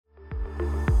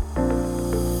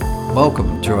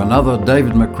Welcome to another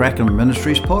David McCracken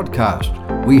Ministries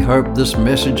podcast. We hope this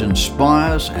message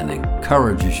inspires and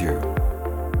encourages you.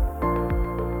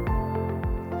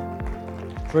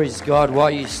 Praise God while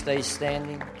you stay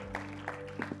standing.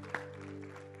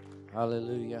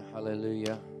 Hallelujah,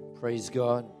 hallelujah. Praise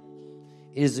God.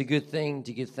 It is a good thing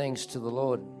to give thanks to the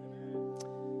Lord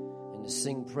and to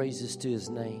sing praises to His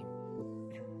name.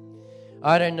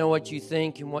 I don't know what you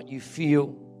think and what you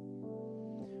feel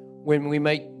when we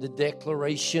make the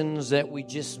declarations that we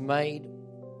just made.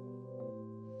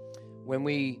 When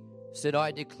we said, I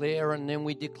declare, and then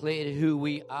we declared who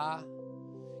we are.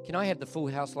 Can I have the full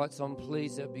house lights on,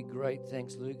 please? That would be great.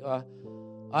 Thanks, Luke.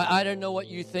 I don't know what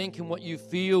you think and what you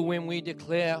feel when we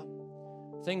declare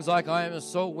things like, I am a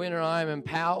soul winner, I am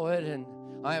empowered, and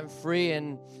I am free.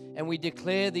 And we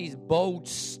declare these bold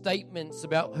statements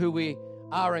about who we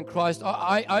are in Christ.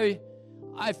 I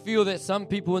feel that some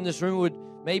people in this room would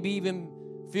maybe even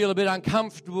feel a bit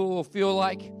uncomfortable or feel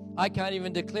like I can't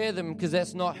even declare them because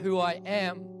that's not who I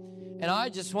am. And I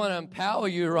just want to empower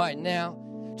you right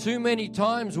now. Too many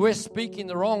times we're speaking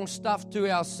the wrong stuff to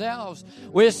ourselves.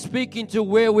 We're speaking to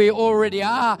where we already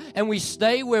are, and we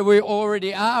stay where we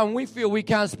already are, and we feel we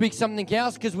can't speak something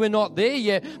else because we're not there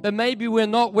yet. But maybe we're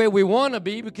not where we want to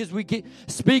be because we keep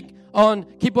on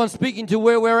speaking to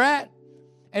where we're at.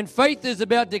 And faith is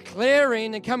about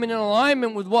declaring and coming in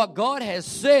alignment with what God has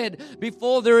said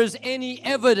before there is any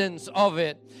evidence of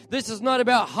it. This is not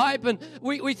about hype, and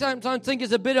we sometimes think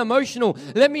it's a bit emotional.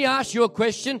 Let me ask you a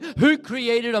question. Who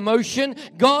created emotion?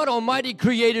 God Almighty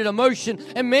created emotion.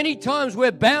 And many times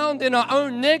we're bound in our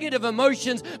own negative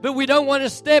emotions, but we don't want to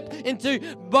step into,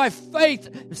 by faith,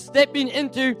 stepping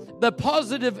into the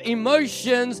positive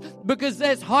emotions because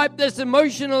that's hype, that's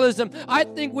emotionalism. I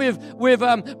think we've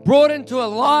brought into a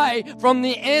lie from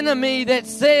the enemy that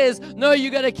says, no, you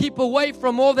got to keep away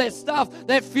from all that stuff,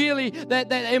 that feeling, that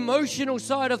emotional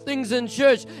side of things in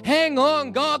church. Hang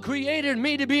on, God created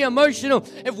me to be emotional.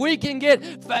 If we can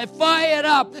get fired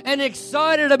up and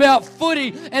excited about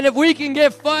footy, and if we can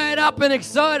get fired up and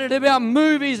excited about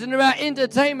movies and about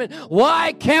entertainment,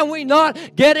 why can we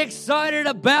not get excited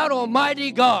about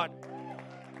Almighty God?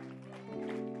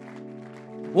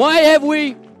 Why have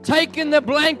we taken the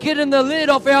blanket and the lid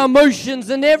off our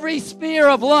emotions in every sphere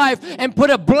of life and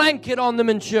put a blanket on them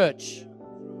in church?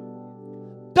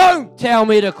 Don't tell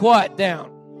me to quiet down,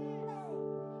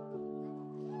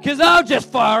 because I'll just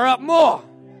fire up more.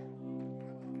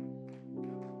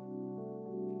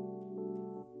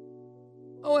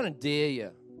 I want to dare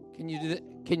you. Can you do that?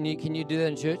 Can you do that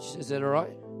in church? Is that all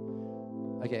right?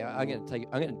 Okay, I'm going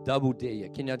to double dare you.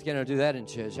 Can I do that in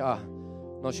church?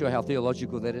 Not sure how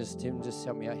theological that is, Tim. Just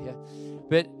help me out here.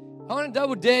 But I want to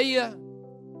double dare you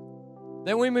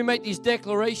that when we make these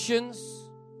declarations,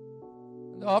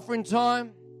 the offering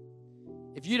time,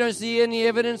 if you don't see any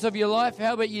evidence of your life,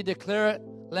 how about you declare it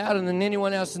louder than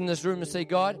anyone else in this room and say,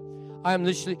 God, I am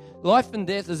literally, life and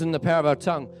death is in the power of our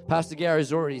tongue. Pastor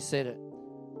Gary's already said it.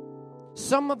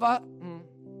 Some of us,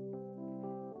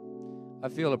 I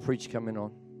feel a preach coming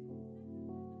on.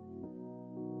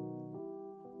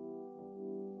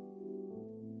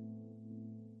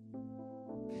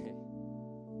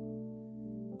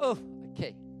 Oh,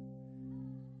 okay.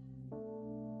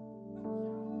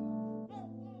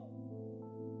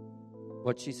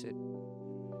 What she said.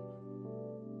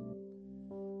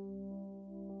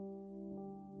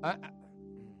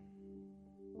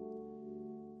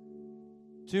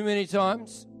 Too many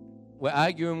times we're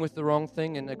arguing with the wrong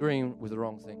thing and agreeing with the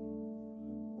wrong thing.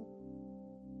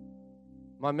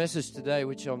 My message today,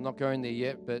 which I'm not going there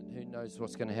yet, but who knows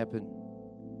what's going to happen.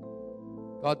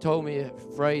 God told me a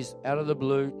phrase out of the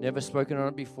blue, never spoken on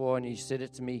it before, and He said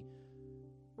it to me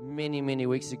many, many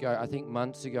weeks ago, I think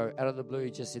months ago. Out of the blue,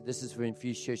 He just said, this is for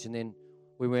Infused Church, and then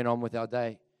we went on with our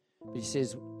day. But He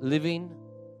says, living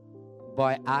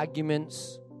by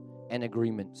arguments and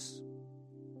agreements.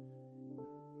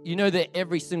 You know that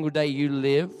every single day you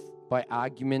live by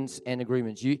arguments and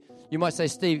agreements. You might say,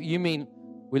 Steve, you mean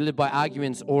we live by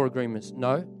arguments or agreements?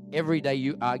 No, every day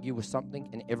you argue with something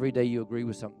and every day you agree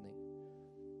with something.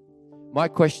 My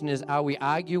question is, are we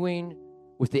arguing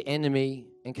with the enemy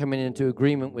and coming into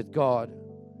agreement with God,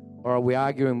 or are we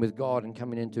arguing with God and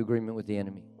coming into agreement with the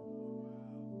enemy?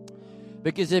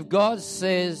 Because if God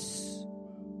says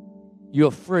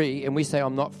you're free and we say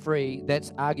I'm not free,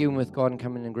 that's arguing with God and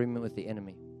coming in agreement with the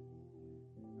enemy.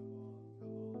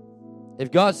 If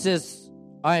God says,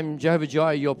 I am Jehovah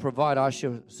Jireh, your provider, I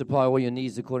shall supply all your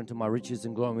needs according to my riches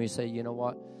and glory, and we say, you know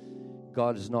what?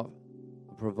 God is not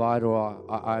provider, or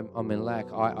I'm in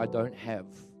lack, I don't have.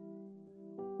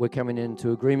 We're coming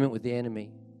into agreement with the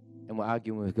enemy and we're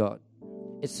arguing with God.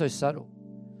 It's so subtle.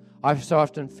 I so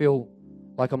often feel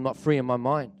like I'm not free in my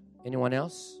mind. Anyone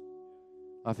else?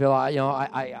 I feel like,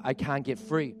 I can't get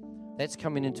free. That's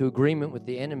coming into agreement with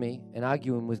the enemy and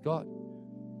arguing with God.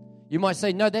 You might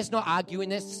say, no, that's not arguing,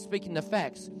 that's speaking the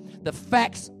facts. The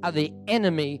facts are the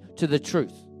enemy to the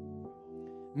truth.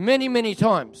 Many, many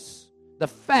times, the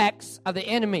facts are the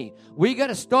enemy. We got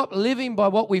to stop living by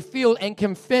what we feel and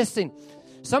confessing.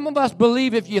 Some of us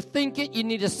believe if you think it, you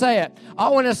need to say it. I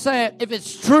want to say it. If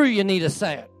it's true, you need to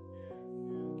say it.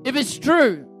 If it's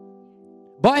true,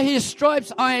 by His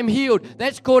stripes I am healed.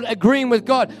 That's called agreeing with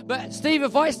God. But Steve,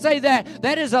 if I say that,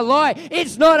 that is a lie.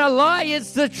 It's not a lie,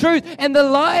 it's the truth. And the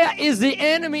liar is the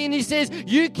enemy. And he says,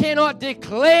 you cannot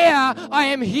declare I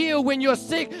am healed when you're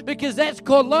sick, because that's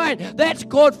called lying. That's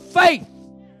called faith.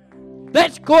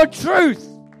 That's called truth.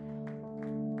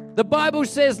 The Bible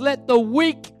says, let the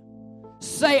weak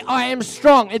say I am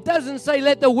strong. It doesn't say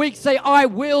let the weak say I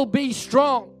will be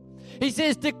strong. He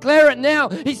says, declare it now.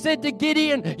 He said to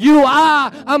Gideon, you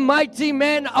are a mighty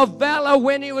man of valor,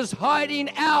 when he was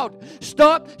hiding out.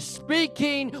 Stop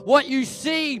speaking what you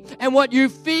see and what you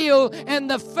feel and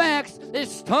the facts.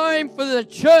 It's time for the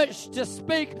church to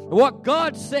speak what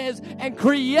God says and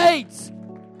create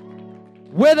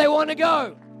where they want to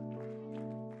go.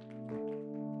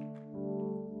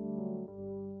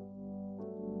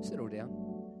 Settle down.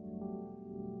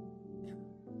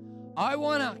 I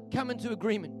want to come into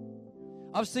agreement.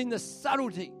 I've seen the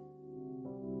subtlety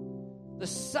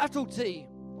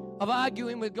of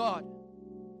arguing with God.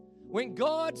 When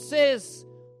God says,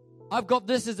 I've got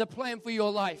this as a plan for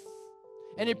your life,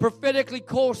 and He prophetically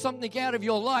calls something out of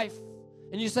your life,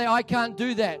 and you say, I can't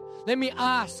do that. Let me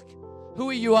ask, who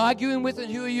are you arguing with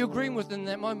and who are you agreeing with in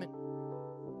that moment?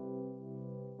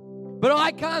 But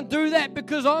I can't do that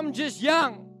because I'm just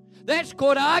young. That's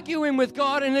called arguing with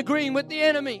God and agreeing with the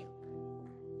enemy.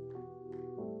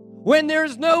 When there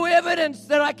is no evidence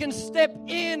that I can step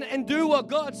in and do what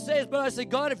God says, but I say,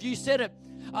 God, if you said it,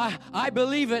 I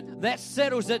believe it, that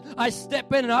settles it. I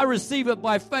step in and I receive it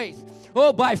by faith.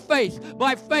 Oh, by faith,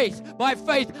 by faith, by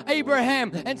faith.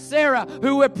 Abraham and Sarah,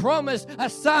 who were promised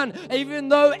a son, even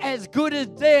though as good as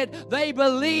dead, they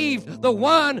believed the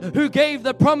one who gave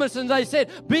the promise, and they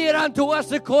said, be it unto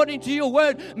us according to your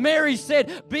word. Mary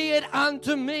said, be it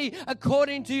unto me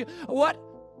according to what?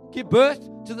 Give birth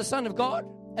to the Son of God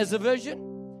as a virgin.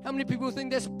 How many people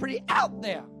think that's pretty out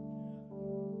there?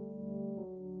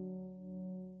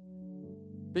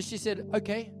 But she said,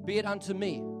 okay, be it unto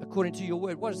me according to your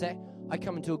word. What is that? I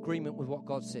come into agreement with what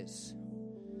God says.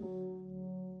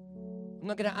 I'm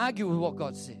not going to argue with what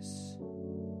God says.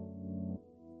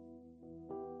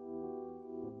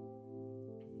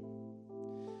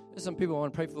 There's some people I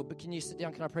want to pray for, but can you sit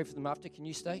down? Can I pray for them after? Can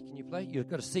you stay? Can you play? You've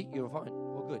got a seat. You're fine.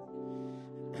 All good.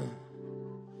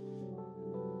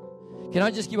 Can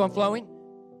I just keep on flowing?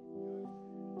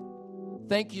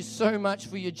 Thank you so much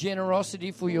for your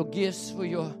generosity, for your gifts, for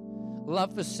your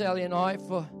love for Sally and I,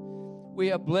 for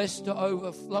we are blessed to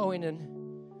overflowing, and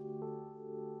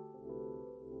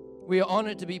we are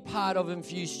honored to be part of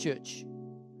Infused Church.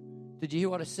 Did you hear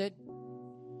what I said?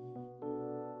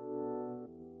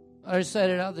 I don't say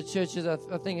it at other churches. I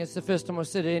think it's the first time I've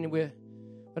said it anywhere,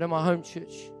 but at my home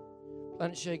church,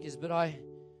 Planet Shakers. But I'm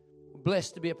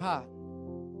blessed to be a part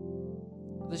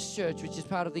of this church, which is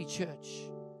part of the church.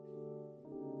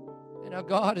 And our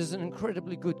God is an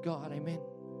incredibly good God. Amen.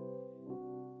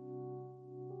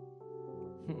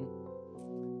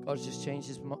 God's just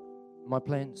changed my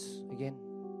plans again.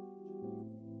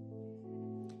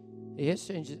 He has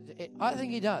changed it. I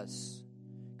think He does.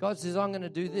 God says, I'm going to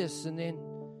do this. And then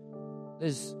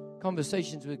there's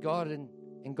conversations with God,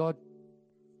 and God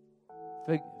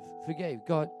forgave.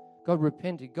 God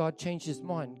repented. God changed His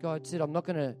mind. God said, I'm not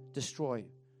going to destroy.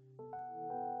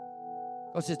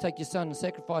 God says, take your son and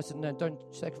sacrifice it. No, don't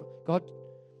sacrifice. God,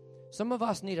 some of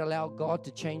us need to allow God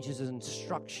to change His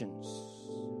instructions.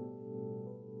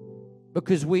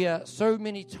 Because we are so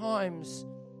many times,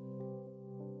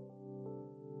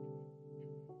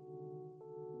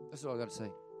 that's what I've got to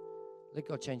say. Let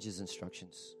God change His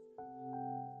instructions.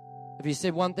 If He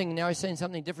said one thing, now He's saying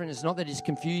something different. It's not that He's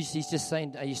confused. He's just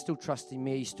saying, are you still trusting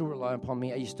me? Are you still relying upon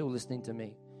me? Are you still listening to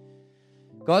me?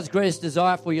 God's greatest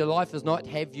desire for your life is not,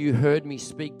 have you heard me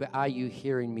speak, but are you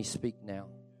hearing me speak now?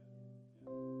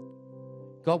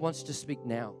 God wants to speak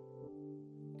now.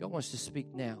 God wants to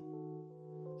speak now.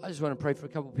 I just want to pray for a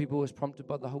couple of people who was prompted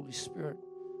by the Holy Spirit.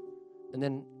 And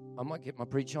then I might get my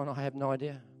preach on. I have no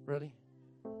idea, really.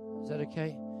 Is that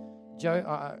okay? Joe,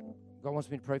 God wants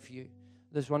me to pray for you.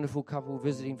 This wonderful couple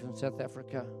visiting from South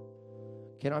Africa.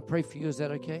 Can I pray for you? Is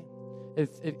that okay?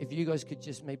 If you guys could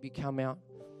just maybe come out.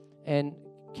 And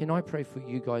Can I pray for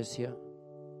you guys here?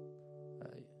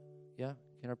 Yeah?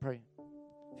 Can I pray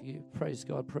for you? Praise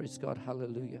God,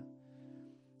 hallelujah.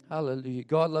 Hallelujah.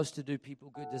 God loves to do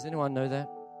people good. Does anyone know that?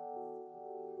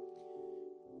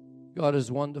 God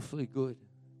is wonderfully good.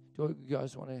 Do you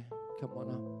guys want to come on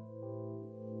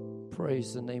up?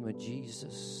 Praise the name of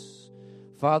Jesus.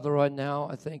 Father, right now,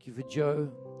 I thank you for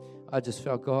Joe. I just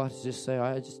felt God just say,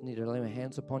 I just need to lay my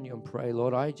hands upon you and pray.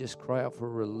 Lord, I just cry out for a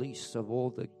release of all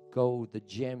the gold, the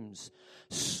gems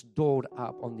stored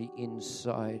up on the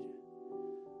inside.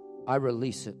 I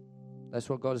release it. That's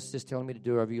what God is just telling me to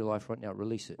do over your life right now.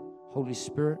 Release it. Holy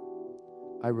Spirit,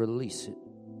 I release it.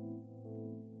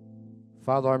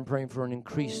 Father, I'm praying for an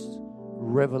increased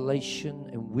revelation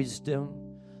and wisdom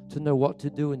to know what to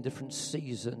do in different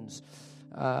seasons.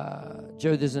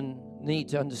 Joe doesn't need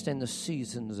to understand the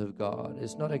seasons of God.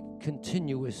 It's not a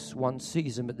continuous one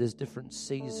season, but there's different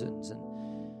seasons. And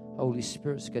Holy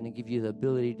Spirit's going to give you the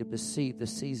ability to perceive the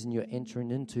season you're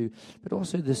entering into, but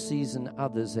also the season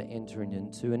others are entering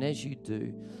into. And as you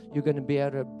do, you're going to be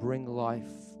able to bring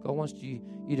life. God wants you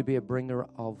to be a bringer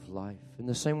of life. In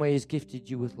the same way He's gifted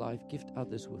you with life, gift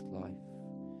others with life.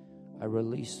 I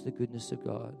release the goodness of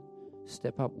God.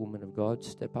 Step up, woman of God.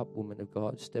 Step up, woman of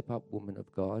God. Step up, woman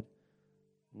of God.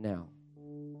 Now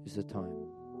is the time.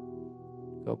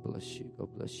 God bless you.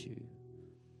 God bless you.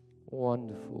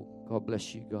 Wonderful. God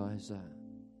bless you guys.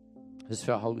 I just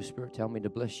felt Holy Spirit tell me to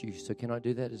bless you. So can I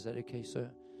do that? Is that okay, sir?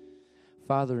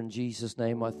 Father, in Jesus'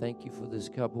 name, I thank you for this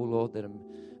couple, Lord, that I'm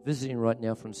visiting right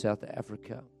now from South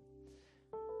Africa.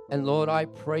 And Lord, I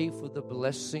pray for the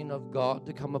blessing of God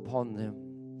to come upon them.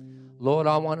 Lord,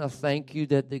 I want to thank you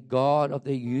that the God of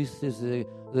their youth is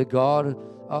the God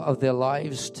of their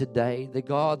lives today. The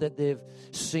God that they've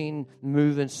seen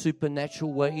move in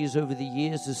supernatural ways over the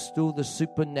years is still the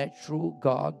supernatural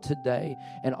God today.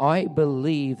 And I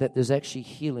believe that there's actually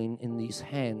healing in these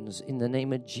hands in the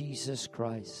name of Jesus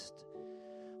Christ.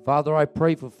 Father, I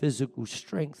pray for physical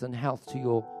strength and health to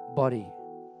your body.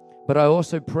 But I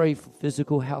also pray for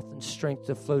physical health and strength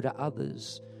to flow to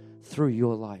others through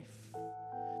your life.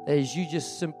 As you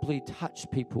just simply touch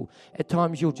people, at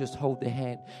times you'll just hold their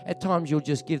hand. At times you'll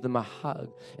just give them a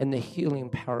hug, and the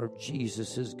healing power of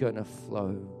Jesus is going to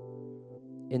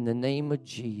flow. In the name of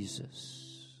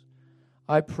Jesus,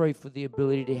 I pray for the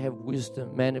ability to have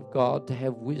wisdom, man of God, to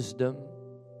have wisdom,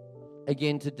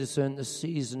 again, to discern the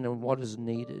season and what is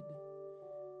needed.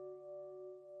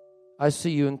 I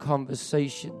see you in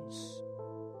conversations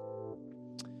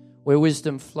where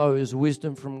wisdom flows,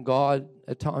 wisdom from God.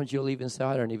 At times you'll even say,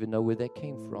 I don't even know where that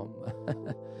came from.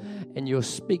 And you'll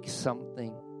speak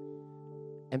something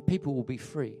and people will be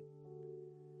free.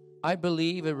 I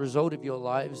believe a result of your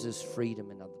lives is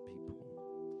freedom in other people.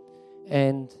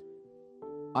 And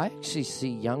I actually see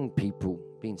young people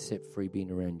being set free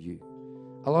being around you.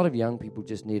 A lot of young people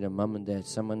just need a mum and dad,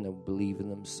 someone that will believe in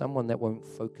them, someone that won't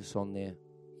focus on their,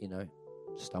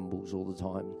 stumbles all the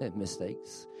time, their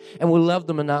mistakes, and will love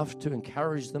them enough to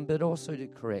encourage them, but also to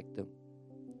correct them.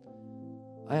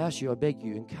 I ask you, I beg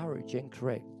you, encourage and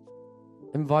correct.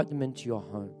 Invite them into your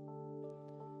home.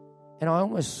 And I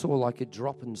almost saw like a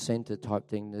drop-in center type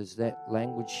thing. Is that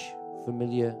language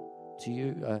familiar to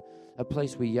you? A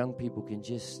place where young people can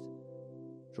just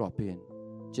drop in,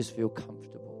 just feel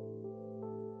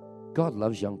comfortable. God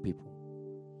loves young people.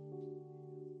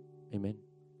 Amen.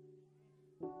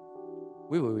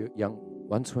 We were young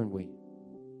once, weren't we?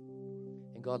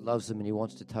 And God loves them and He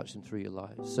wants to touch them through your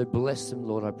lives. So bless them,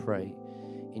 Lord, I pray,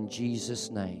 in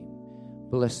Jesus' name.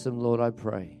 Bless them, Lord, I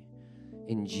pray,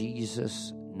 in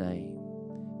Jesus' name.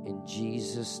 In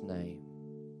Jesus' name.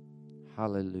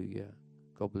 Hallelujah.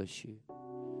 God bless you.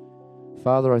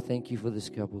 Father, I thank you for this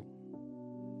couple.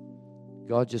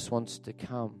 God just wants to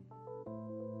come.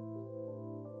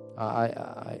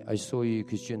 I saw you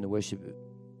because during the worship,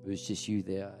 it was just you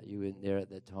there. You weren't there at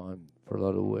that time for a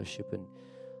lot of worship. And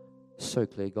so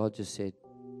clear, God just said,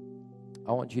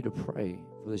 I want you to pray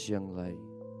for this young lady.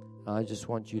 I just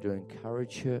want you to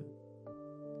encourage her.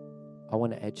 I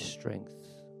want to add strength.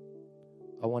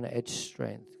 I want to add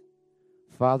strength.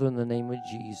 Father, in the name of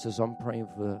Jesus, I'm praying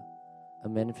for a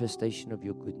manifestation of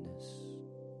your goodness.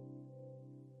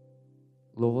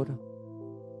 Lord,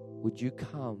 would you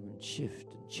come and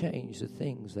shift and change the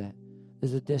things that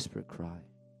there's a desperate cry.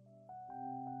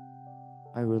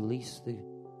 I release the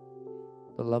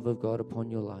love of God upon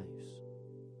your lives.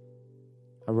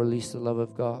 I release the love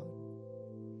of God.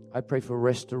 I pray for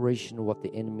restoration of what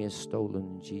the enemy has stolen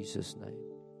in Jesus' name.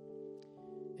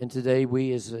 And today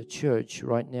we as a church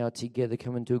right now together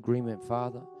come into agreement,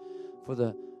 Father, for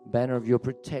the banner of your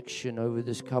protection over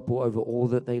this couple, over all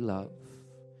that they love.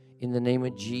 In the name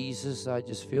of Jesus, I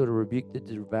just feel to rebuke the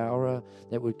devourer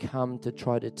that would come to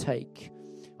try to take.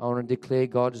 I want to declare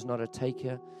God is not a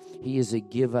taker. He is a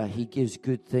giver. He gives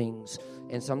good things.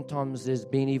 And sometimes there's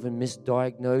been even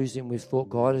misdiagnosed and we've thought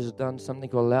God has done something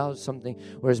or allowed something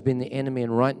where it's been the enemy.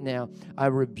 And right now, I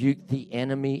rebuke the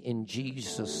enemy in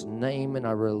Jesus' name and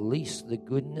I release the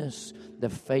goodness, the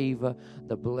favor,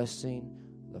 the blessing,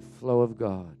 the flow of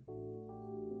God.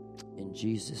 In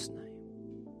Jesus' name.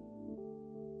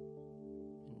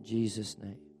 In Jesus'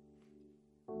 name.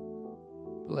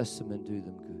 Bless them and do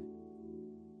them good.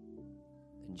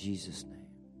 In Jesus' name.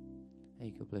 Hey,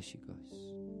 God bless you guys.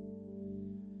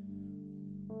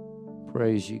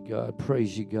 Praise you, God.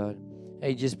 Praise you, God.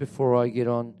 Hey, just before I get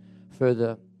on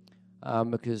further,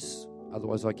 because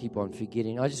otherwise I keep on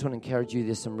forgetting, I just want to encourage you.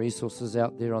 There's some resources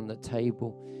out there on the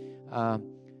table.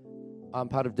 I'm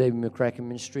part of David McCracken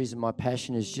Ministries, and my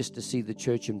passion is just to see the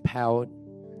church empowered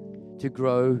to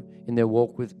grow in their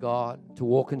walk with God, to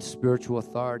walk in spiritual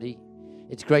authority.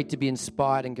 It's great to be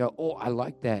inspired and go, oh, I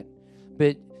like that.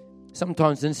 But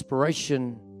sometimes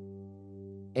inspiration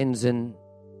ends in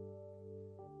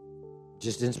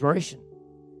just inspiration.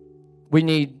 We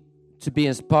need to be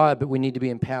inspired, but we need to be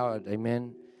empowered.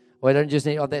 Amen. Well, I don't just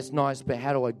need, oh, that's nice, but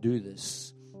how do I do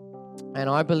this? And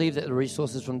I believe that the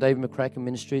resources from David McCracken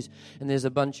Ministries, and there's a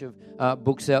bunch of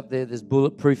books out there. There's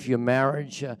Bulletproof Your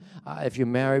Marriage. If you're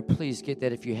married, please get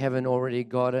that. If you haven't already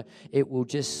got it, it will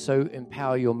just so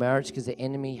empower your marriage because the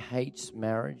enemy hates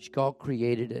marriage. God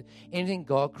created it. Anything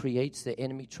God creates, the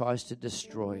enemy tries to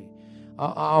destroy.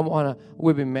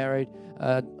 We've been married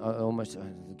almost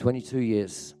 22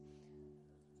 years.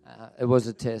 It was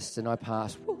a test, and I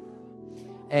passed.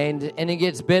 And it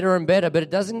gets better and better, but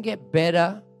it doesn't get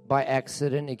better by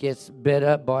accident. It gets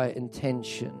better by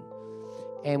intention.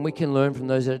 And we can learn from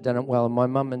those that have done it well. And my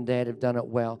mum and dad have done it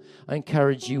well. I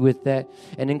encourage you with that.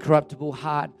 An incorruptible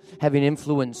heart, having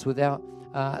influence without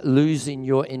losing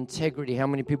your integrity. How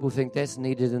many people think that's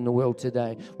needed in the world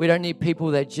today? We don't need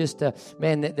people that just,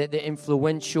 that they're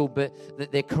influential, but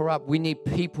that they're corrupt. We need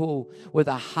people with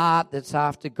a heart that's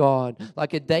after God,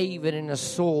 like a David and a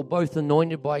Saul, both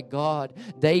anointed by God.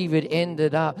 David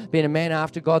ended up being a man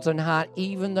after God's own heart,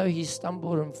 even though he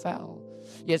stumbled and fell.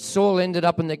 Yet Saul ended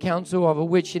up in the counsel of a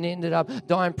witch and ended up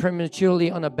dying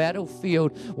prematurely on a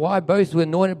battlefield. Why? Both were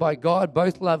anointed by God,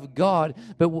 both loved God,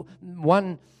 but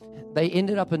they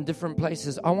ended up in different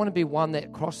places. I want to be one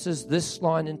that crosses this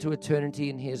line into eternity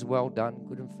and hears, well done,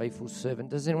 good and faithful servant.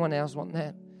 Does anyone else want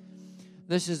that?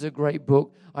 This is a great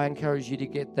book. I encourage you to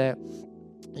get that.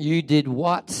 You Did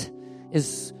What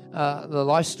is the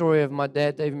life story of my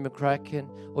dad, David McCracken.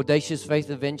 Audacious Faith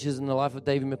Adventures in the Life of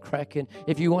David McCracken.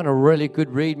 If you want a really good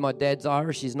read, my dad's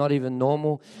Irish. He's not even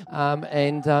normal.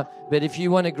 But if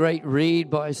you want a great read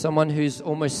by someone who's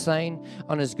almost sane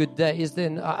on his good days,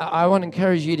 then I want to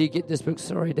encourage you to get this book.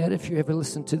 Sorry, Dad, if you ever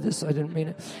listen to this, I didn't mean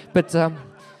it. But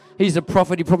he's a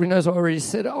prophet. He probably knows I already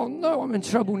said, oh no, I'm in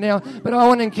trouble now. But I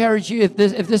want to encourage you,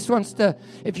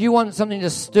 if you want something to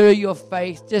stir your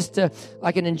faith, just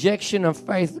like an injection of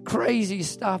faith, crazy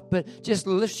stuff, but just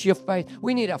lifts your faith.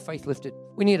 We need our faith lifted.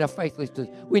 We need our faith lifted.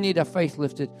 We need our faith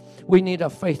lifted. We need our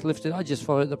faith lifted. I just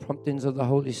follow the promptings of the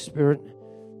Holy Spirit.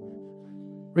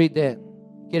 Read that.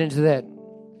 Get into that.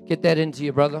 Get that into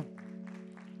you, brother.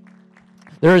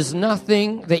 There is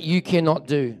nothing that you cannot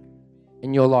do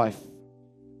in your life.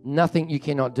 Nothing you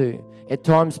cannot do. At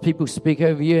times people speak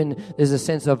over you and there's a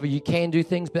sense of you can do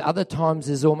things, but other times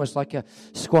there's almost like a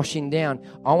squashing down.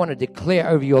 I want to declare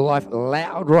over your life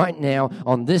loud right now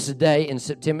on this day in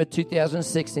September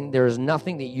 2016, there is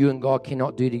nothing that you and God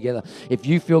cannot do together. If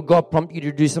you feel God prompt you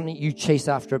to do something, you chase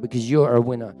after it because you are a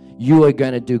winner. You are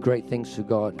going to do great things for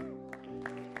God.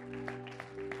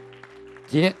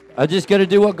 Yeah, I just got to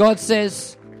do what God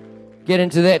says. Get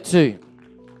into that too.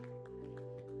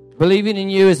 Believing in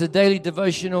you is a daily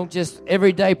devotional, just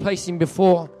every day placing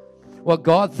before what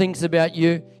God thinks about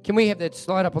you. Can we have that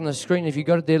slide up on the screen if you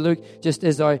got it there, Luke? Just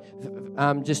as I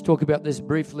just talk about this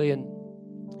briefly, and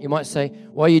you might say,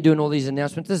 why are you doing all these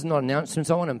announcements? This is not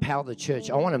announcements. I want to empower the church.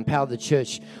 I want to empower the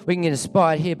church. We can get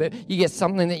inspired here, but you get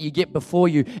something that you get before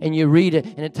you and you read it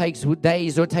and it takes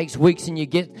days or it takes weeks and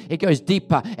it goes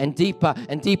deeper and deeper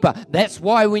and deeper. That's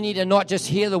why we need to not just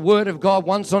hear the word of God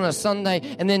once on a Sunday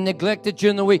and then neglect it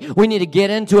during the week. We need to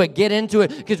get into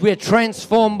it because we're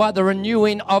transformed by the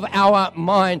renewing of our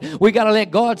mind. We got to let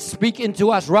God speak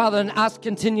into us rather than us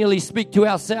continually speak to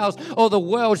ourselves or the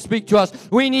world speak to us.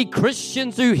 We need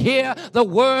Christians who hear the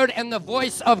word and the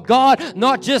voice of God,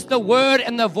 not just the word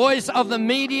and the voice of the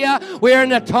media. We're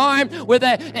in a time where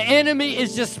the enemy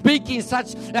is just speaking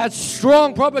such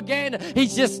strong propaganda.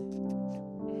 He's just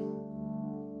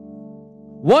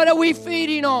What are we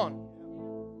feeding on?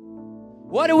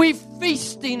 What are we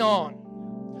feasting on?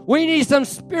 We need some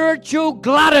spiritual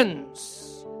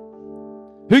gluttons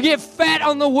who get fat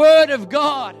on the Word of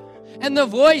God and the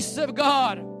voice of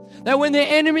God. That when the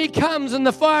enemy comes and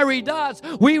the fiery darts,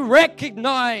 we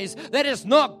recognize that it's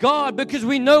not God because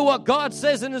we know what God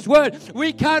says in His Word.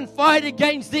 We can't fight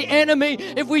against the enemy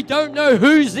if we don't know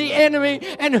who's the enemy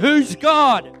and who's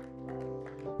God.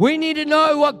 We need to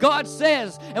know what God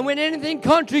says. And when anything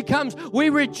contrary comes, we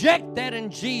reject that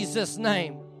in Jesus'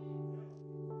 name.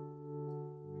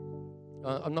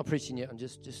 I'm not preaching yet. I'm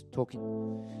just talking.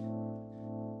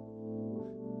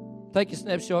 Take a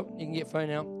snapshot. You can get your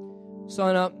phone out.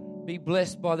 Sign up. Be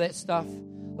blessed by that stuff.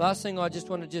 Last thing I just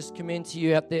want to just commend to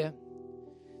you out there.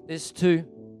 There's two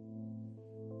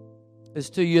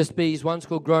USBs. One's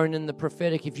called Growing in the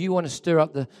Prophetic. If you want to stir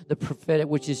up the prophetic,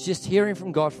 which is just hearing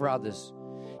from God for others.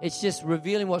 It's just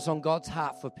revealing what's on God's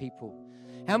heart for people.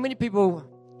 How many people,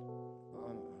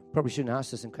 probably shouldn't ask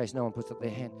this in case no one puts up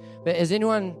their hand, but has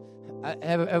anyone,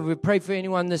 have we prayed for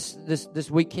anyone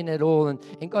this weekend at all,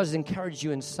 and God has encouraged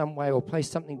you in some way or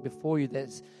placed something before you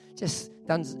that's just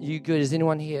done you good? Has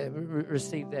anyone here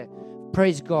received that?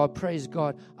 Praise God, praise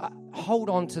God.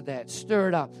 Hold on to that. Stir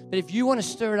it up. But if you want to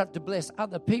stir it up to bless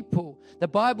other people, the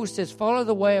Bible says, follow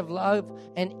the way of love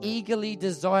and eagerly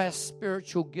desire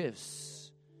spiritual gifts.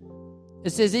 It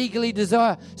says eagerly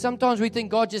desire. Sometimes we think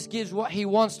God just gives what He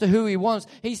wants to who He wants.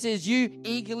 He says you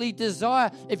eagerly desire.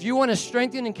 If you want to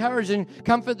strengthen, encourage, and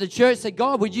comfort the church, say,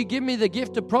 God, would you give me the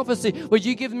gift of prophecy? Would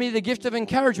you give me the gift of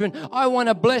encouragement? I want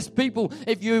to bless people.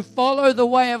 If you follow the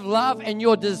way of love and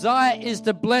your desire is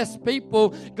to bless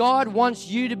people, God wants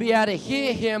you to be able to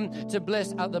hear Him to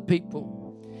bless other people.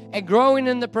 And Growing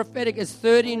in the Prophetic is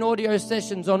 13 audio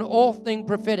sessions on all things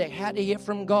prophetic. How to hear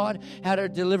from God, how to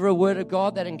deliver a word of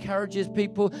God that encourages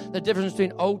people, the difference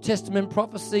between Old Testament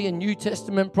prophecy and New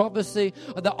Testament prophecy,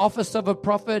 or the office of a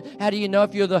prophet. How do you know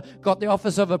if you're got the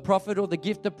office of a prophet or the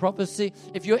gift of prophecy?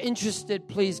 If you're interested,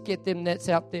 please get them. That's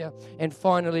out there. And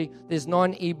finally, there's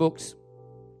 9 ebooks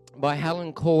by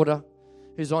Helen Corder,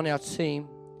 who's on our team.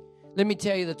 Let me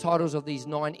tell you the titles of these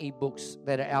 9 ebooks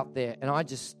that are out there. And I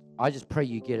just pray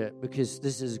you get it, because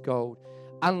this is gold.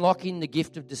 Unlocking the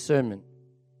gift of discernment.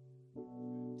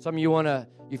 Some of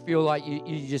you feel like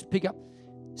you just pick up.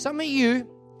 Some of you,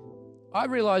 I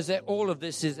realize that all of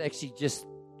this is actually just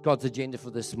God's agenda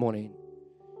for this morning.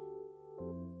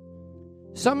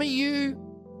 Some of you,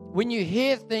 when you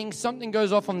hear things, something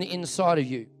goes off on the inside of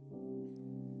you.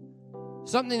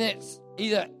 Something that's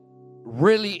either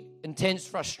really intense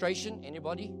frustration.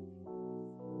 Anybody?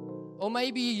 Or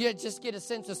maybe you just get a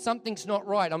sense of something's not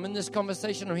right. I'm in this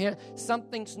conversation, I'm here,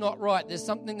 something's not right. There's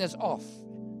something that's off.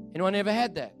 Anyone ever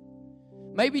had that?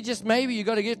 Maybe, just maybe, you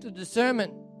got a gift of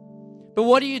discernment. But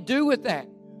what do you do with that?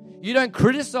 You don't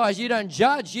criticize, you don't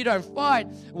judge, you don't fight.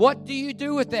 What do you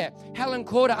do with that? Helen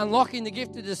Corder, Unlocking the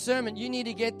Gift of Discernment. You need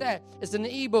to get that. It's an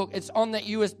ebook. It's on that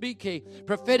USB key.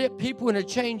 Prophetic people in a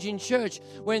changing church.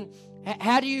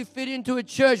 How do you fit into a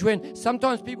church when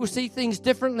sometimes people see things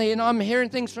differently, and I'm hearing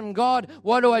things from God?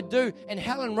 What do I do? And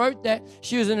Helen wrote that.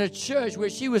 She was in a church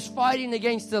where she was fighting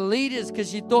against the leaders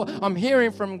because she thought, I'm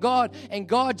hearing from God, and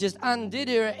God just undid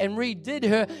her and redid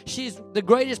her. She's the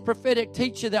greatest prophetic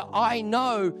teacher that I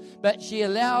know, but she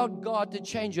allowed God to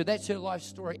change her. That's her life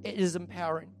story. It is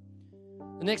empowering.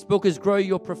 The next book is Grow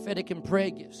Your Prophetic and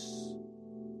Prayer Gifts.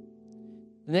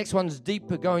 The next one's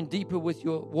deeper, going deeper with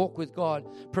your walk with God.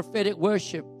 Prophetic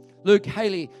worship. Luke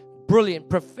Haley, brilliant.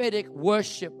 Prophetic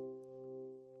worship.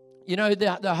 You know,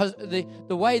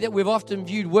 the way that we've often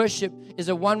viewed worship is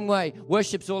a one way.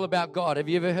 Worship's all about God. Have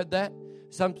you ever heard that?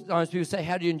 Sometimes people say,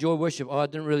 how do you enjoy worship? Oh, I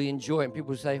didn't really enjoy it. And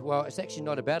people say, well, it's actually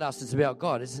not about us. It's about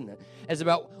God, isn't it?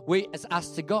 It's us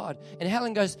to God. And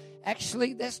Helen goes,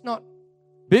 actually, that's not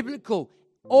biblical.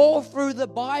 All through the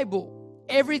Bible,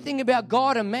 everything about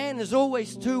God and man is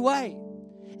always two-way.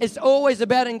 It's always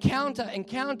about encounter.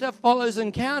 Encounter follows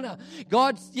encounter.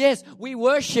 Yes, we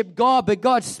worship God, but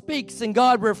God speaks and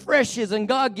God refreshes and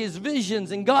God gives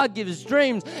visions and God gives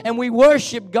dreams, and we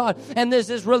worship God. And there's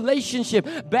this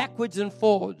relationship backwards and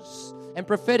forwards. And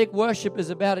prophetic worship is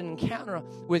about an encounter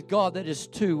with God that is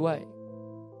two-way.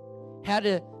 How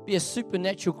to be a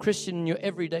supernatural Christian in your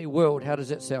everyday world. How does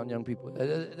that sound, young people?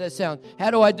 That sounds, how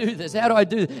do I do this? How do I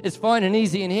do this? It's fine and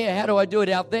easy in here. How do I do it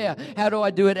out there? How do I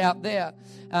do it out there?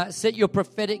 Set your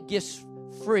prophetic gifts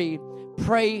free.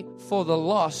 Pray for the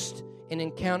lost and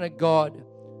encounter God.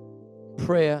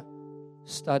 Prayer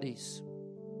studies.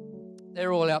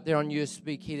 They're all out there on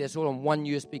USB key. That's all on one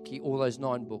USB key, all those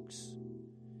 9 books.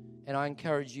 And I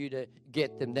encourage you to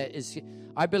get them.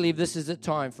 I believe this is a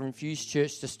time for Infused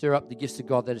Church to stir up the gifts of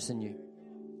God that is in you.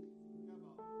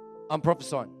 I'm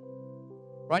prophesying.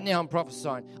 Right now I'm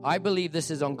prophesying. I believe this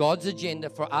is on God's agenda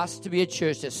for us to be a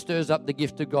church that stirs up the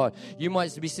gift of God. You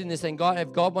might be sitting there saying, God,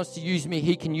 if God wants to use me,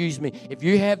 He can use me. If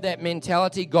you have that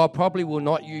mentality, God probably will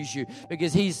not use you,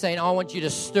 because He's saying, I want you to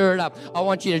stir it up. I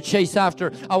want you to chase after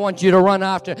it. I want you to run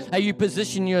after it. Are you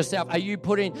positioning yourself?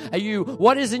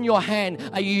 What is in your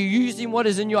hand? Are you using what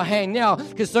is in your hand now?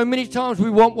 Because so many times we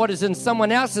want what is in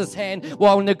someone else's hand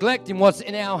while neglecting what's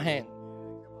in our hand.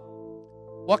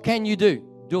 What can you do?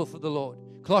 Do it for the Lord.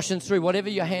 Colossians 3, whatever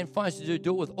your hand finds to do,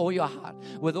 do it with all your heart,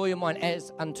 with all your mind,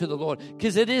 as unto the Lord.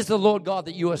 Because it is the Lord God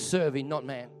that you are serving, not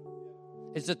man.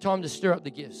 It's the time to stir up the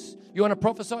gifts. You want to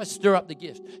prophesy? Stir up the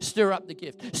gift. Stir up the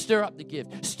gift. Stir up the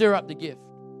gift. Stir up the gift.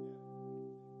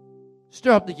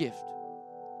 Stir up the gift.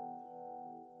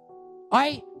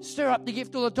 I stir up the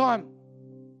gift all the time.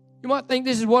 You might think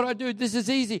this is what I do. This is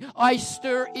easy. I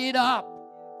stir it up.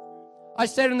 I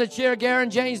sat in the chair of Gary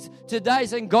and James today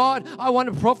saying, God, I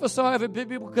want to prophesy over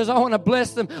people because I want to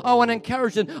bless them. I want to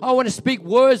encourage them. I want to speak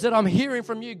words that I'm hearing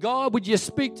from you. God, would you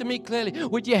speak to me clearly?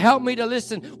 Would you help me to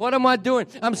listen? What am I doing?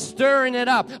 I'm stirring it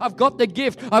up. I've got the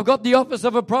gift. I've got the office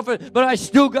of a prophet, but I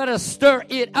still got to stir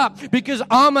it up because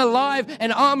I'm alive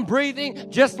and I'm breathing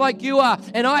just like you are.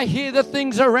 And I hear the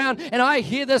things around, and I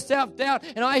hear the self-doubt,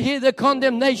 and I hear the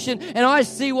condemnation, and I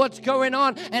see what's going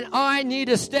on, and I need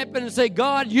to step in and say,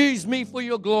 God, use me for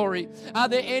your glory. Are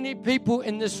there any people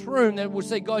in this room that will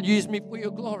say, God, use me for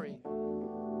your glory?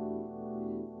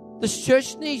 This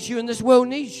church needs you and this world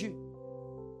needs you.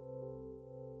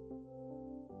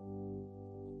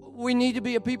 We need to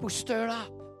be a people stirred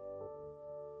up.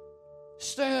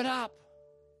 Stirred up.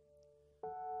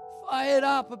 Fired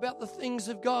up about the things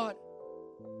of God.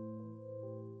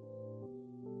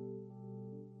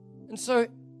 And so,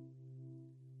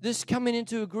 this coming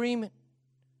into agreement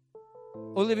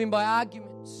or living by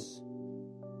arguments.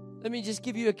 Let me just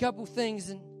give you a couple things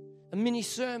and a mini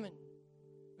sermon,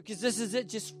 because this is it,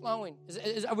 just flowing.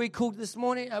 Are we cool this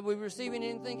morning? Are we receiving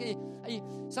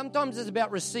anything? Sometimes it's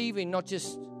about receiving, not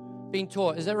just being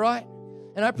taught. Is that right?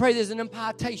 And I pray there's an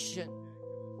impartation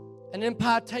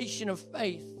of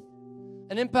faith,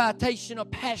 an impartation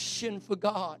of passion for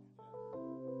God.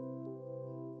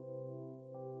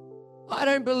 I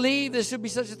don't believe there should be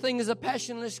such a thing as a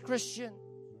passionless Christian.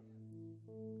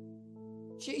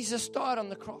 Jesus died on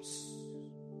the cross.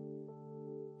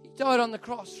 He died on the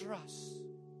cross for us.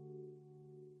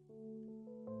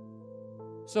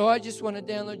 So I just want to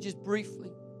download just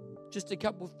briefly, just a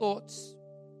couple thoughts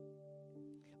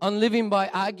on living by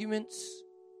arguments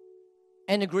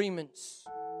and agreements.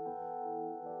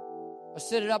 I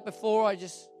set it up before. I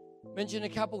just mentioned a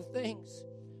couple things.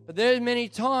 But there are many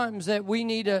times that we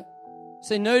need to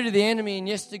say no to the enemy and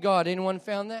yes to God. Anyone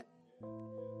found that?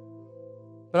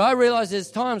 But I realize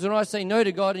there's times when I say no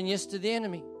to God and yes to the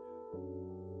enemy.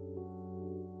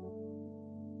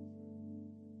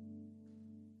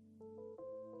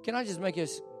 Can I just make a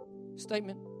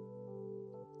statement?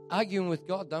 Arguing with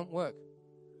God don't work.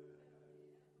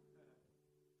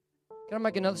 Can I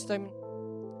make another statement?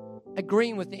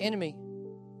 Agreeing with the enemy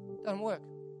doesn't work.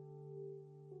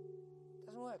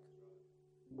 Doesn't work.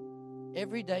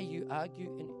 Every day you argue,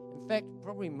 and in fact,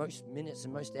 probably most minutes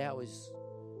and most hours,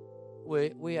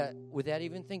 we are, without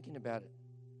even thinking about it,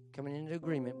 coming into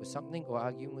agreement with something or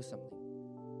arguing with something.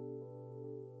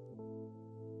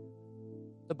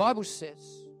 The Bible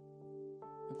says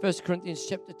in 1 Corinthians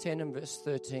chapter 10 and verse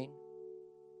 13,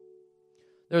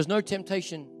 there is no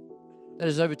temptation that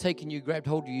has overtaken you, grabbed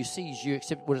hold of you, seized you,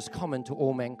 except what is common to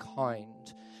all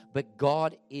mankind. But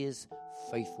God is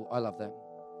faithful. I love that.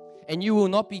 And you will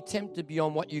not be tempted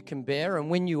beyond what you can bear. And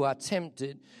when you are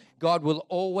tempted, God will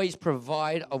always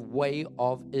provide a way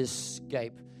of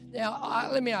escape. Now,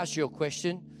 let me ask you a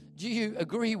question. Do you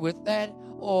agree with that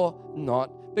or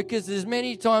not? Because there's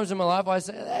many times in my life I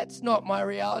say, that's not my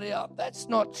reality. That's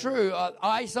not true.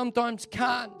 I sometimes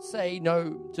can't say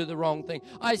no to the wrong thing.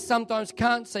 I sometimes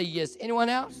can't say yes. Anyone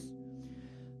else?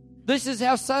 This is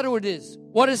how subtle it is.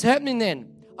 What is happening then?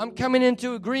 I'm coming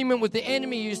into agreement with the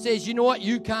enemy who says, you know what,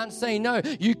 you can't say no.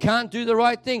 You can't do the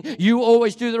right thing. You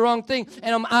always do the wrong thing.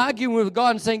 And I'm arguing with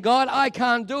God and saying, God, I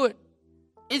can't do it.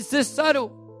 It's this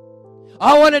subtle.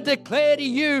 I want to declare to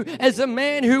you as a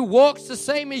man who walks the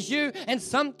same as you and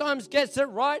sometimes gets it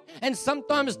right and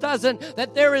sometimes doesn't,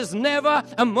 that there is never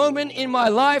a moment in my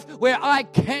life where I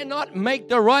cannot make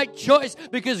the right choice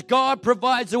because God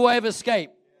provides a way of escape.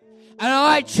 And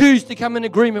I choose to come in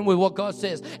agreement with what God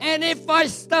says. And if I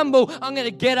stumble, I'm going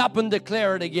to get up and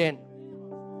declare it again.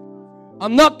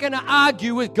 I'm not going to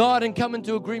argue with God and come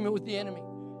into agreement with the enemy.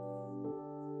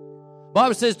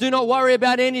 Bible says, do not worry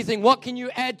about anything. What can you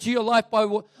add to your life by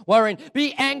worrying?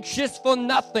 Be anxious for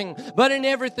nothing, but in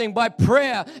everything, by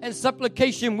prayer and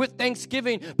supplication with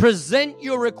thanksgiving, present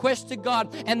your request to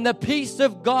God, and the peace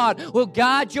of God will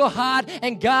guard your heart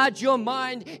and guard your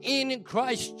mind in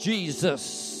Christ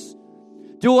Jesus.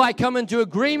 Do I come into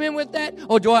agreement with that,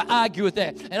 or do I argue with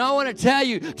that? And I want to tell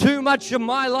you, too much of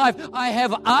my life I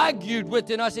have argued with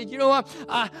it. And I said, you know what?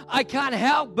 I can't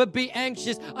help but be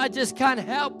anxious. I just can't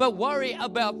help but worry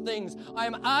about things.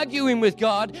 I'm arguing with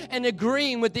God and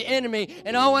agreeing with the enemy.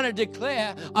 And I want to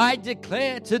declare, I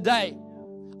declare today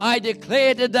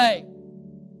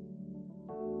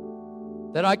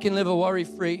that I can live a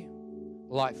worry-free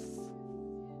life.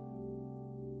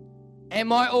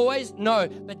 Am I always? No.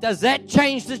 But does that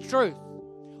change the truth?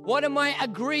 What am I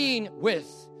agreeing with?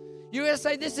 You're going to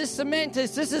say, this is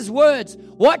semantics, this is words.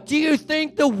 What do you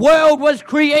think the world was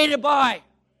created by?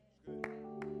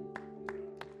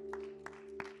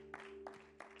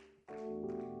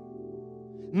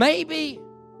 Maybe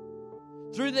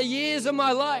through the years of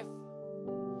my life,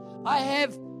 I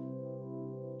have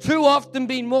too often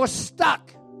been more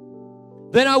stuck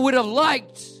than I would have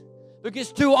liked,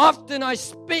 because too often I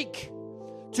speak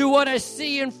to what I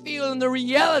see and feel in the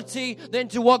reality than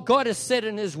to what God has said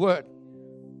in His Word.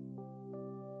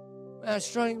 I'm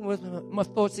struggling with my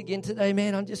thoughts again today,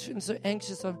 man. I'm just feeling so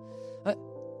anxious. I'm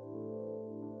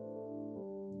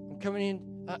coming in.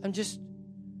 I'm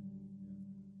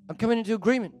coming into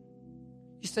agreement.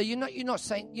 You say you're not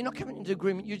coming into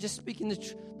agreement. You're just speaking the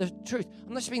truth.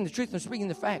 I'm not speaking the truth. I'm speaking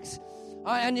the facts.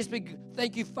 I just speak.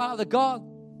 Thank you, Father God,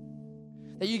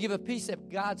 that you give a peace that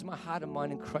guards my heart and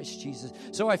mind in Christ Jesus.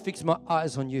 So I fix my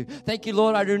eyes on you. Thank you,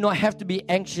 Lord, I do not have to be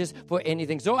anxious for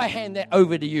anything. So I hand that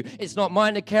over to you. It's not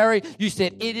mine to carry. You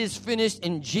said it is finished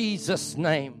in Jesus'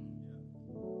 name.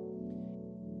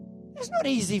 It's not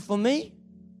easy for me.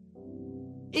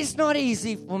 It's not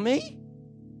easy for me.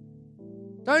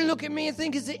 Don't look at me and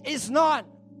think it's not.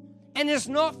 And it's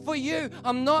not for you.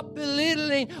 I'm not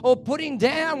belittling or putting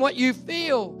down what you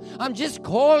feel. I'm just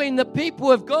calling the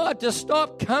people of God to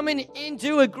stop coming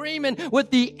into agreement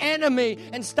with the enemy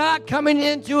and start coming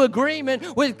into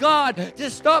agreement with God. To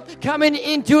stop coming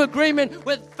into agreement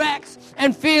with facts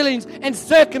and feelings and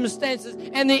circumstances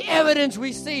and the evidence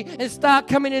we see, and start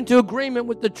coming into agreement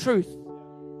with the truth.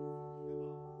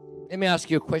 Let me ask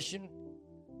you a question.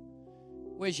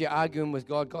 Where's your arguing with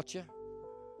God got you?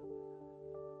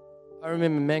 I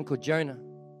remember a man called Jonah.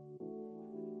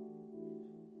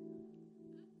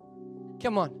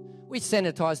 Come on, we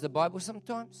sanitize the Bible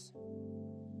sometimes.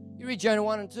 You read Jonah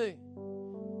 1 and 2.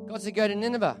 God said, go to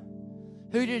Nineveh.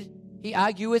 Who did he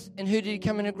argue with, and who did he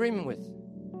come in agreement with?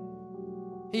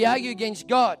 He argued against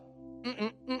God.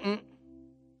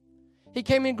 He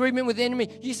came in agreement with the enemy.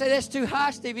 You say, that's too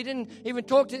harsh, Steve. He didn't even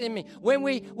talk to the enemy. When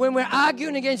we're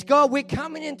arguing against God, we're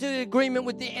coming into agreement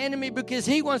with the enemy, because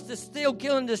he wants to steal,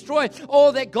 kill, and destroy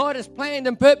all that God has planned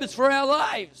and purposed for our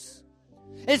lives.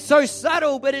 It's so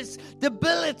subtle, but it's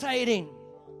debilitating.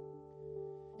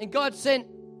 And God sent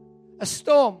a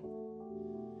storm.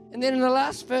 And then in the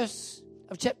last verse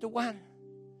of chapter 1,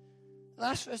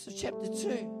 last verse of chapter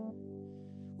 2,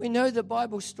 we know the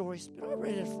Bible stories, but I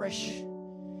read it fresh.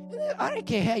 I don't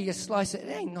care how you slice it.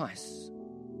 It ain't nice.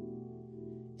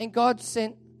 And God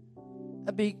sent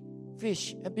a big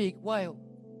fish, a big whale,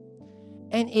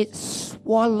 and it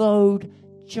swallowed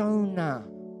Jonah.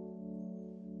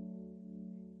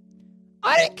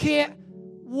 I don't care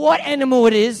what animal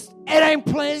it is. It ain't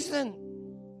pleasant.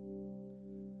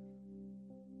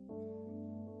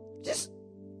 Just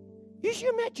use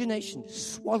your imagination.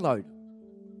 Swallowed.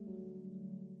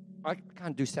 I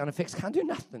can't do sound effects. Can't do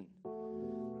nothing.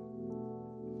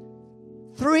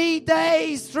 3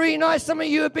 days, 3 nights. Some of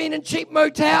you have been in cheap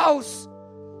motels.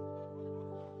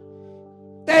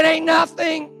 That ain't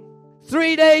nothing.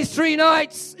 3 days, 3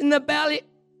 nights in the belly.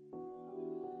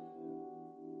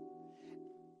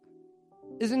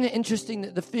 Isn't it interesting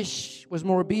that the fish was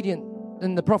more obedient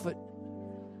than the prophet?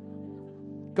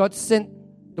 God sent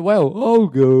the whale. I'll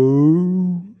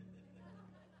go.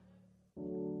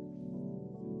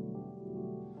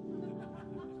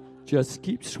 Just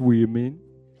keep swimming.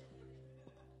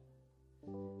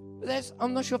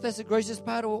 I'm not sure if that's the grossest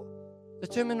part or the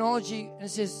terminology. And it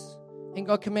says, and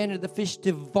God commanded the fish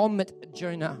to vomit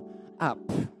Jonah up.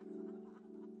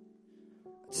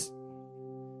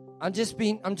 I'm just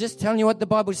telling you what the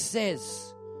Bible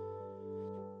says.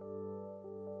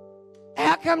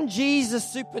 How come Jesus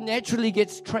supernaturally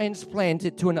gets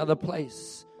transplanted to another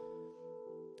place?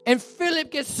 And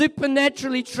Philip gets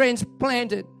supernaturally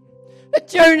transplanted That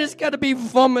Jonah's got to be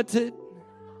vomited.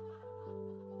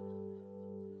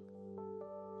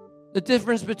 The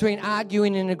difference between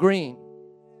arguing and agreeing.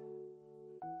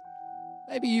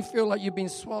 Maybe you feel like you've been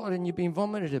swallowed and you've been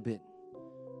vomited a bit.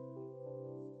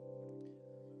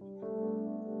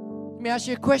 Let me ask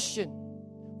you a question.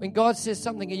 When God says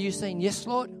something, are you saying, yes,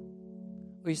 Lord?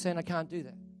 Or are you saying, I can't do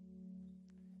that?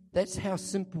 That's how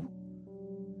simple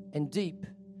and deep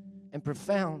and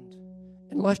profound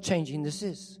and life-changing this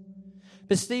is.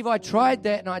 But Steve, I tried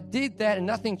that and I did that and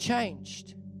nothing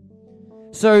changed.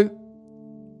 So,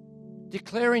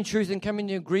 declaring truth and coming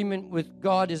to agreement with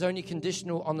God is only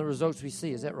conditional on the results we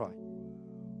see. Is that right?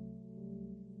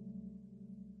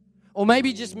 Or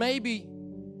maybe, just maybe,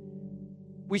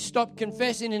 we stop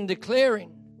confessing and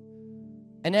declaring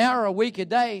an hour, a week, a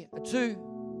day, a two,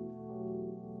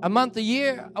 a month, a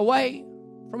year away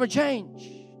from a change.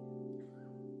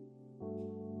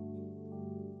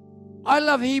 I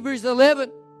love Hebrews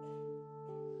 11.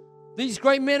 These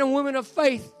great men and women of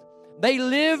faith, they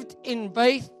lived in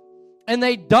faith and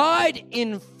they died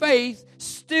in faith,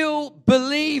 still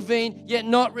believing yet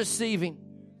not receiving.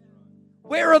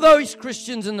 Where are those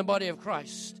Christians in the body of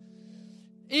Christ?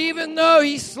 Even though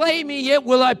he slay me, yet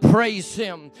will I praise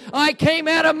him. I came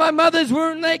out of my mother's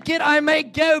womb naked. I may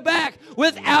go back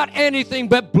without anything,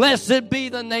 but blessed be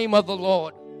the name of the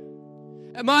Lord.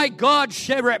 And my God,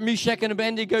 Shadrach, Meshach, and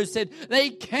Abednego said, they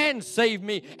can save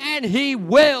me, and he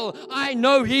will. I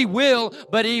know he will,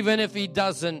 but even if he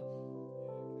doesn't,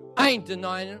 I ain't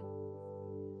denying him.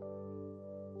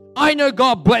 I know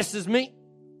God blesses me,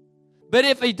 but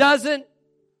if he doesn't,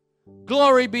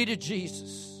 glory be to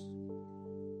Jesus.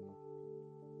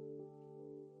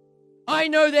 I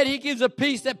know that he gives a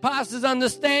peace that passes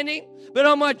understanding, but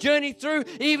on my journey through,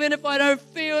 even if I don't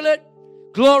feel it,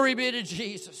 glory be to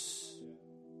Jesus.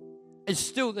 It's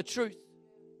still the truth.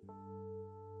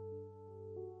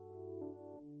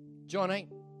 John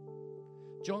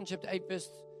chapter 8, verse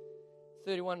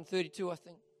 31 and 32, I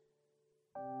think.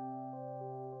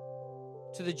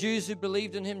 To the Jews who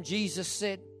believed in him, Jesus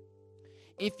said,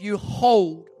 if you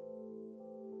hold,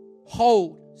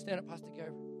 stand up, Pastor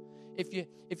Gary.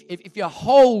 If you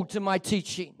hold to my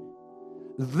teaching,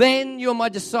 then you're my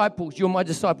disciples. You're my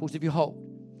disciples if you hold.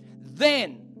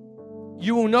 Then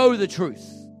you will know the truth,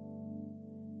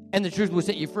 and the truth will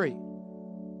set you free.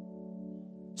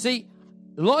 See,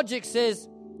 logic says,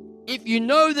 if you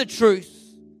know the truth,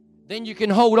 then you can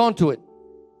hold on to it.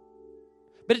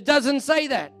 But it doesn't say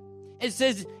that. It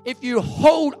says, if you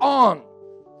hold on,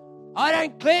 I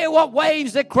don't care what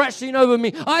waves are crashing over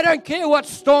me. I don't care what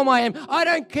storm I am. I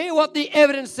don't care what the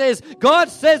evidence says. God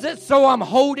says it, so I'm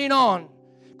holding on.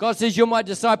 God says, you're my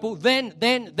disciple. Then,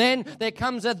 there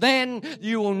comes a then.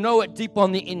 You will know it deep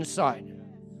on the inside.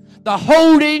 The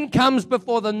holding comes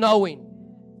before the knowing.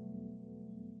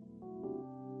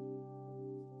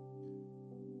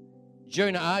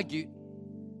 Jonah argued.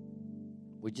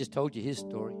 We just told you his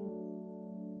story.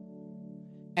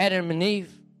 Adam and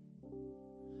Eve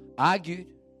argued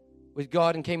with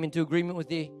God and came into agreement with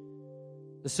the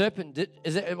serpent.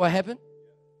 Is that what happened?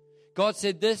 God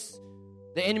said this.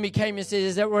 The enemy came and said,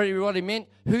 is that what he meant?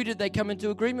 Who did they come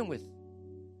into agreement with?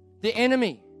 The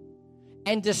enemy.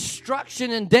 And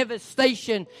destruction and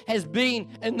devastation has been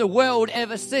in the world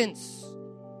ever since.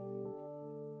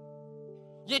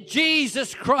 Yet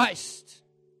Jesus Christ,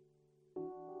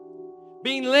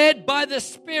 being led by the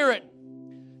Spirit,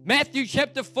 Matthew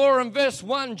chapter 4 and verse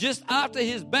 1, just after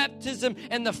his baptism,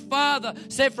 and the Father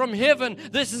said from heaven,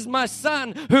 this is my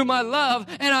Son whom I love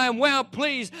and I am well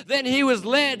pleased. Then he was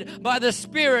led by the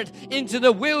Spirit into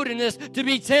the wilderness to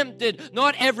be tempted.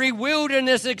 Not every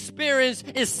wilderness experience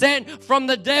is sent from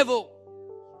the devil.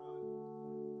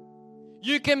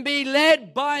 You can be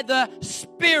led by the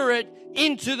Spirit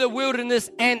into the wilderness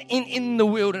and in the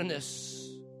wilderness.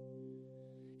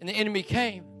 And the enemy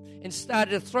came and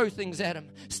started to throw things at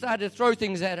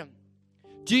him.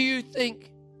 Do you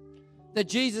think that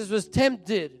Jesus was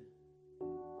tempted?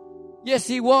 Yes,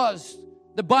 he was.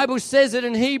 The Bible says it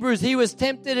in Hebrews. He was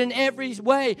tempted in every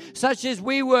way, such as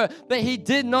we were, but he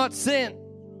did not sin.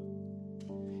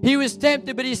 He was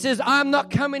tempted, but he says, I'm not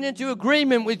coming into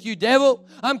agreement with you, devil.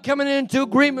 I'm coming into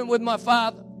agreement with my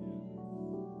Father.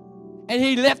 And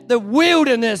he left the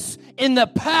wilderness in the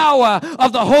power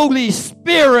of the Holy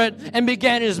Spirit and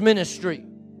began his ministry.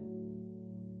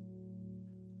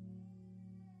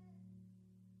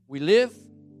 We live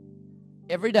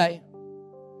every day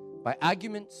by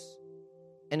arguments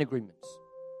and agreements.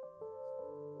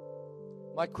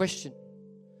 My question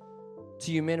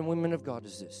to you men and women of God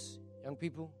is this. Young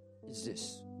people, is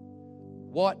this.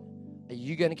 What are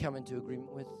you going to come into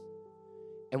agreement with?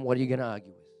 And what are you going to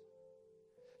argue with?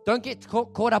 Don't get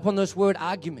caught up on this word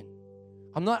argument.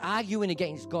 I'm not arguing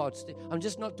against God. I'm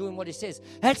just not doing what He says.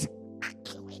 That's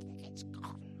arguing against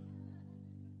God.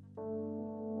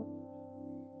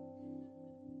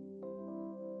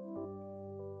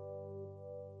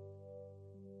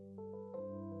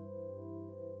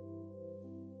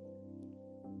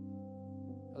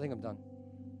 I think I'm done.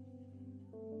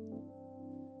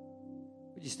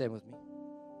 Would you stand with me?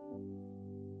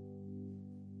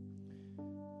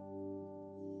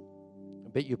 I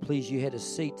bet you're pleased you had a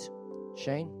seat,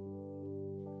 Shane.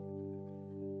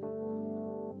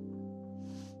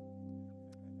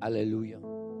 Hallelujah.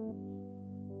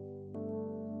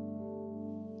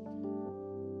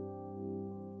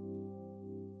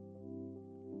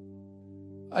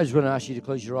 I just want to ask you to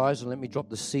close your eyes and let me drop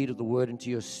the seed of the word into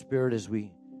your spirit as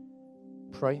we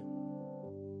pray.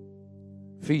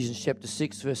 Ephesians chapter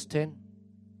 6, verse 10.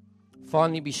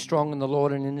 Finally, be strong in the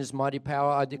Lord and in His mighty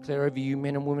power. I declare over you,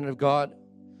 men and women of God.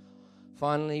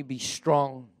 Finally, be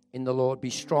strong in the Lord. Be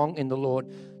strong in the Lord.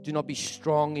 Do not be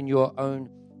strong in your own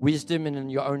wisdom and in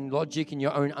your own logic and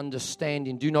your own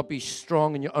understanding. Do not be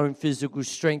strong in your own physical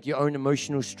strength, your own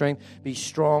emotional strength. Be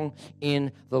strong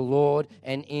in the Lord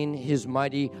and in His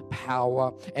mighty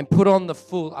power. And put on the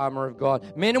full armor of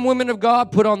God. Men and women of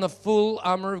God, put on the full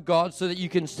armor of God so that you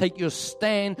can take your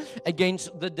stand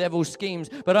against the devil's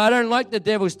schemes. But I don't like the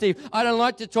devil, Steve. I don't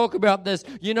like to talk about this.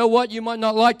 You know what? You might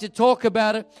not like to talk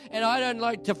about it, and I don't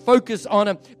like to focus on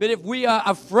it. But if we are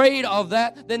afraid of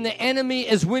that, then the enemy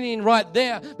is winning right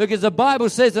there. Because the Bible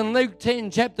says in Luke 10,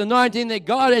 chapter 19, that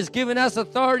God has given us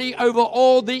authority over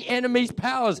all the enemy's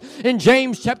powers. In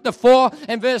James chapter 4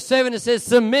 and verse 7, it says,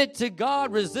 submit to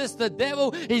God, resist the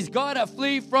devil, he's got to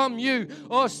flee from you.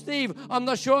 Oh, Steve, I'm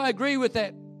not sure I agree with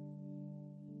that.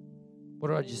 What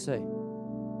did I just say?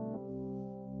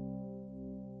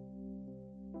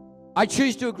 I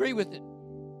choose to agree with it.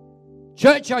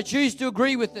 Church, I choose to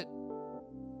agree with it.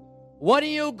 What are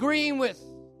you agreeing with?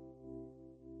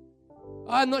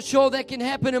 I'm not sure that can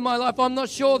happen in my life. I'm not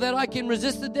sure that I can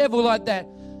resist the devil like that.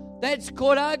 That's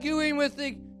called arguing with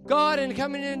God and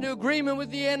coming into agreement with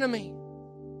the enemy.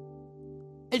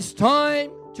 It's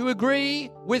time to agree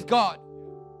with God.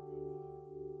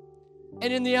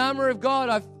 And in the armor of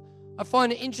God, I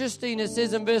find it interesting. It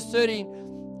says in verse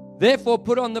 13, therefore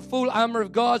put on the full armor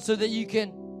of God so that you can,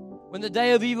 when the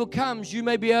day of evil comes, you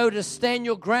may be able to stand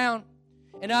your ground.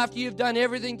 And after you've done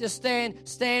everything to stand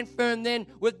firm then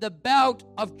with the belt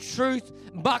of truth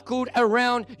buckled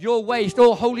around your waist.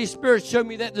 Oh, Holy Spirit showed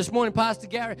me that this morning, Pastor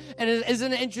Gary. And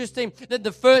isn't it interesting that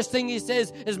the first thing He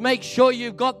says is make sure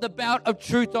you've got the belt of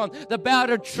truth on. The belt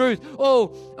of truth.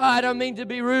 Oh, I don't mean to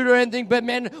be rude or anything, but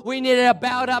man, we need our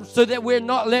belt up so that we're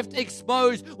not left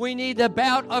exposed. We need the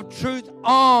belt of truth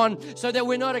on so that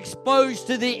we're not exposed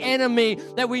to the enemy,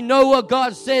 that we know what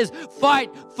God says.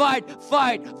 Fight, fight,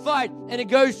 fight, fight. And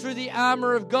it goes through the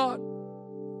armor of God.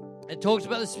 It talks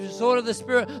about the sword of the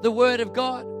Spirit, the Word of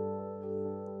God.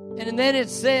 And then it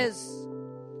says,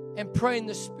 and pray in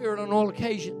the Spirit on all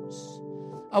occasions.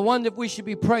 I wonder if we should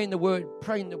be praying the Word,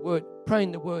 praying the Word,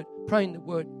 praying the Word, praying the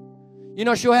Word. You're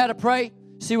not sure how to pray?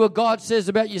 See what God says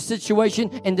about your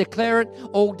situation and declare it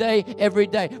all day, every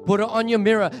day. Put it on your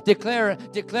mirror. Declare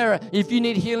it. Declare it. If you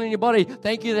need healing in your body,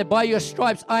 thank you that by your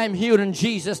stripes I am healed in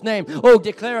Jesus' name. Oh,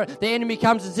 declare it. The enemy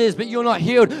comes and says, but you're not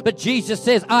healed. But Jesus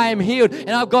says, I am healed and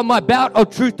I've got my belt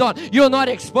of truth on. You're not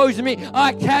exposing me.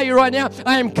 I tell you right now,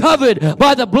 I am covered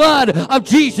by the blood of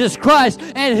Jesus Christ,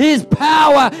 and His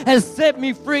power has set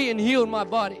me free and healed my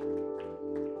body.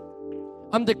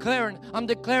 I'm declaring,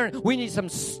 we need some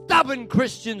stubborn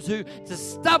Christians who to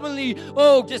stubbornly,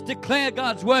 just declare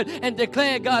God's word and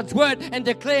declare God's word and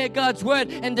declare God's word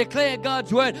and declare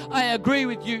God's word. I agree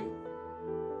with you.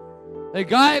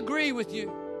 Like, I agree with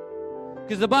you.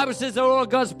 Because the Bible says that all of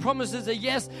God's promises are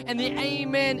yes, and the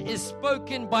amen is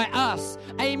spoken by us.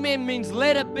 Amen means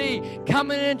let it be.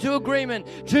 Coming into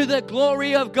agreement to the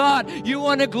glory of God. You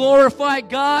want to glorify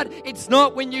God? It's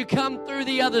not when you come through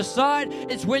the other side.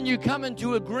 It's when you come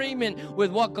into agreement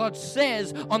with what God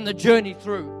says on the journey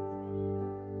through.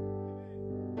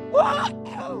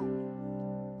 Whoa!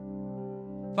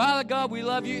 Father God, we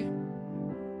love you.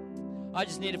 I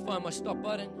just need to find my stop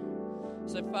button.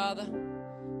 So, Father,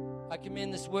 I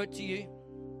commend this word to you,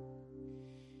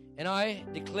 and I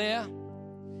declare,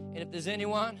 and if there's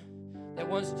anyone that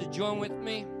wants to join with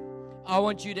me, I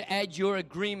want you to add your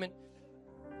agreement,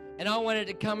 and I want it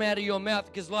to come out of your mouth,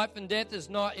 because life and death is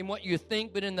not in what you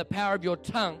think, but in the power of your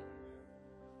tongue.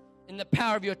 In the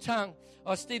power of your tongue.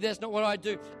 Oh, Steve, that's not what I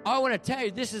do. I want to tell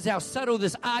you, this is how subtle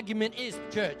this argument is,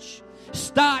 church.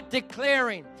 Start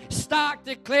declaring start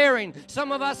declaring.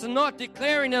 Some of us are not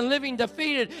declaring and living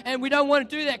defeated, and we don't want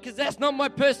to do that because that's not my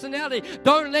personality.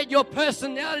 Don't let your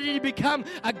personality become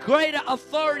a greater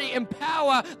authority and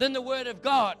power than the Word of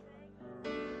God.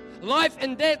 Life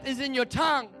and death is in your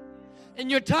tongue. In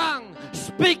your tongue.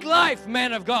 Speak life,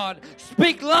 man of God.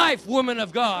 Speak life, woman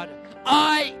of God.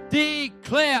 I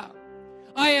declare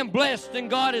I am blessed and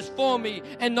God is for me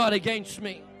and not against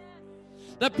me.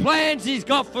 The plans He's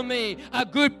got for me are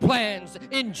good plans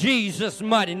in Jesus'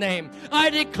 mighty name. I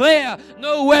declare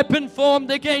no weapon formed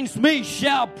against me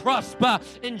shall prosper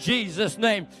in Jesus'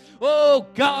 name. Oh,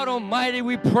 God Almighty,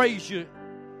 we praise You.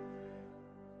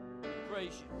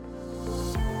 Praise You.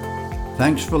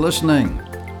 Thanks for listening.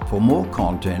 For more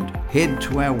content, head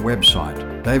to our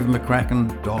website,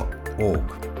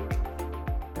 davidmccracken.org.